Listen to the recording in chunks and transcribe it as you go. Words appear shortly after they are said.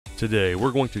Today we're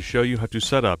going to show you how to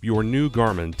set up your new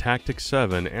Garmin tactix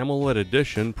 7 AMOLED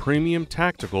Edition Premium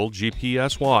Tactical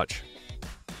GPS watch.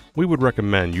 We would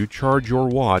recommend you charge your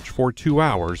watch for 2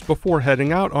 hours before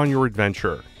heading out on your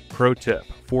adventure. Pro tip: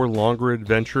 for longer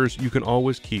adventures, you can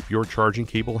always keep your charging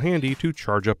cable handy to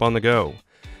charge up on the go.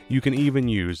 You can even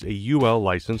use a UL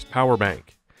licensed power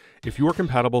bank. If your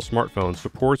compatible smartphone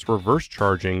supports reverse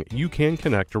charging, you can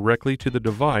connect directly to the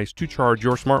device to charge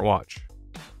your smartwatch.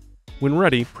 When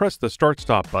ready, press the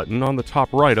Start-Stop button on the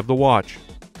top right of the watch.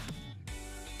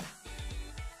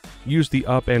 Use the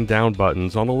up and down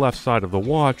buttons on the left side of the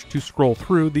watch to scroll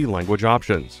through the language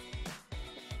options.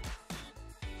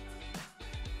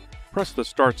 Press the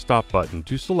Start-Stop button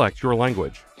to select your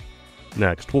language.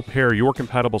 Next, we'll pair your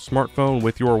compatible smartphone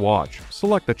with your watch.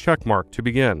 Select the check mark to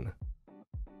begin.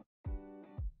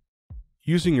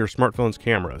 Using your smartphone's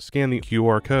camera, scan the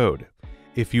QR code.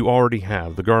 If you already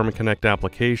have the Garmin Connect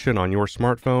application on your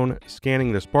smartphone,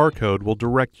 scanning this barcode will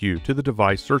direct you to the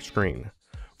device search screen.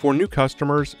 For new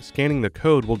customers, scanning the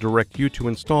code will direct you to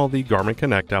install the Garmin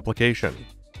Connect application.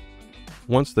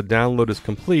 Once the download is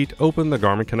complete, open the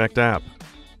Garmin Connect app.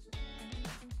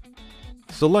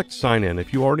 Select Sign In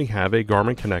if you already have a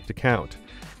Garmin Connect account.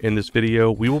 In this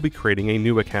video, we will be creating a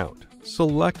new account.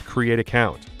 Select Create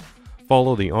Account.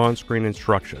 Follow the on-screen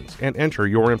instructions and enter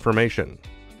your information.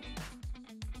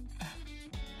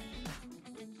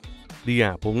 The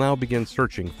app will now begin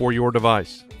searching for your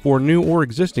device. For new or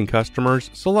existing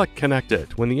customers, select Connect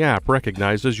It when the app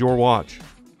recognizes your watch.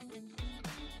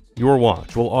 Your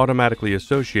watch will automatically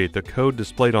associate the code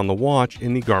displayed on the watch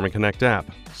in the Garmin Connect app.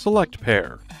 Select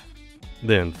Pair.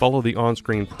 Then follow the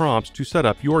on-screen prompts to set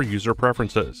up your user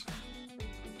preferences.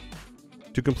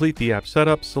 To complete the app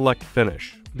setup, select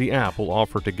Finish. The app will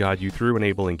offer to guide you through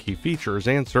enabling key features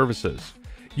and services.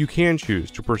 You can choose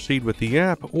to proceed with the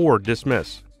app or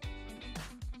dismiss.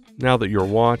 Now that your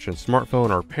watch and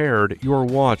smartphone are paired, your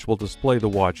watch will display the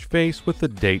watch face with the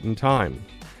date and time.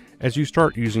 As you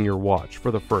start using your watch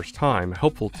for the first time,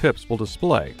 helpful tips will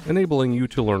display, enabling you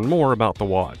to learn more about the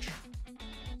watch.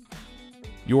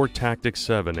 Your tactix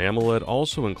 7 AMOLED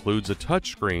also includes a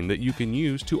touchscreen that you can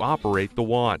use to operate the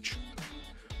watch.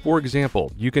 For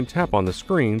example, you can tap on the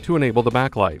screen to enable the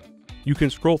backlight. You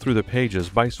can scroll through the pages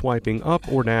by swiping up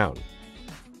or down.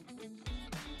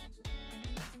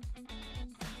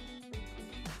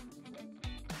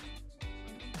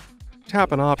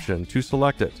 Tap an option to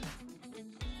select it.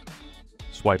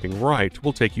 Swiping right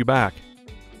will take you back.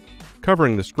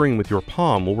 Covering the screen with your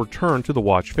palm will return to the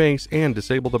watch face and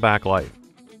disable the backlight.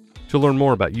 To learn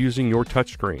more about using your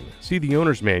touchscreen, see the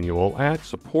owner's manual at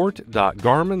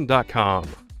support.garmin.com.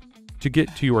 To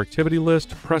get to your activity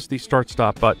list, press the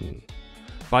Start-Stop button.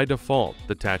 By default,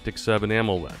 the tactix 7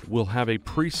 AMOLED will have a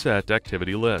preset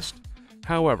activity list.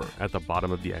 However, at the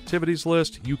bottom of the activities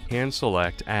list, you can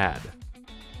select Add.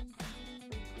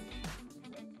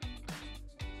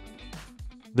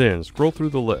 Then scroll through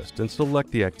the list and select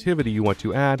the activity you want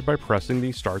to add by pressing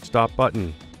the Start-Stop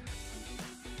button.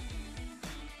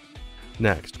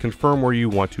 Next, confirm where you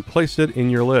want to place it in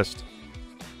your list.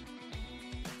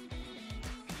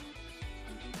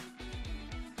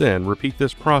 Then repeat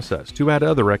this process to add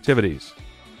other activities.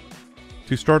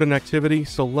 To start an activity,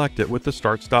 select it with the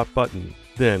Start-Stop button.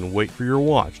 Then wait for your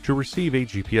watch to receive a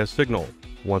GPS signal.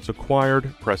 Once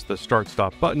acquired, press the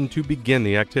Start-Stop button to begin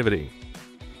the activity.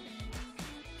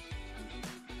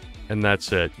 And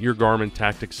that's it. Your Garmin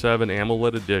tactix 7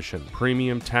 AMOLED Edition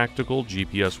Premium Tactical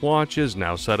GPS watch is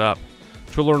now set up.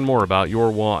 To learn more about your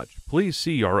watch, please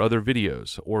see our other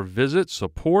videos or visit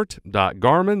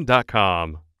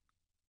support.garmin.com.